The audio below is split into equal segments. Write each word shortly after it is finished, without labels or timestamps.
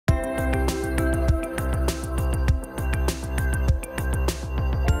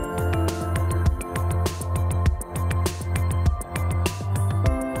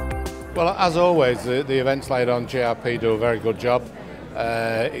Well, as always, the events laid on GRP do a very good job.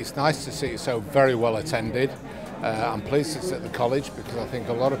 It's nice to see it so very well attended. I'm pleased it's at the college because I think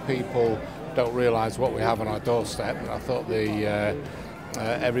a lot of people don't realise what we have on our doorstep, and I thought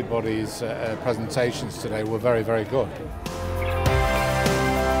everybody's presentations today were very, very good.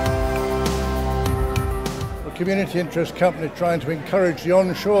 A community interest company trying to encourage the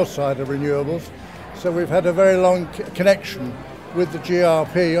onshore side of renewables, so we've had a very long connection with the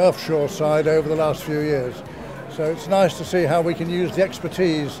GRP offshore side over the last few years. So it's nice to see how we can use the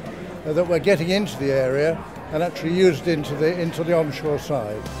expertise that we're getting into the area and actually use it into the onshore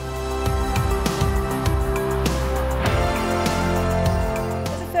side.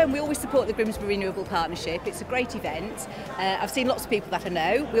 As a firm, we always support the Grimsby Renewables Partnership. It's a great event. I've seen lots of people that I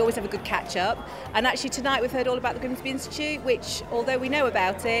know. We always have a good catch-up. And actually tonight we've heard all about the Grimsby Institute, which, although we know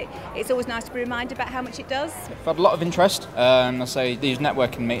about it, it's always nice to be reminded about how much it does. I've had a lot of interest. I say these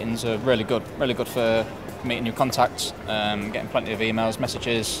networking meetings are really good for meeting new contacts, getting plenty of emails,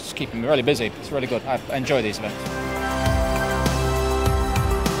 messages, it's keeping me really busy. It's really good. I enjoy these events.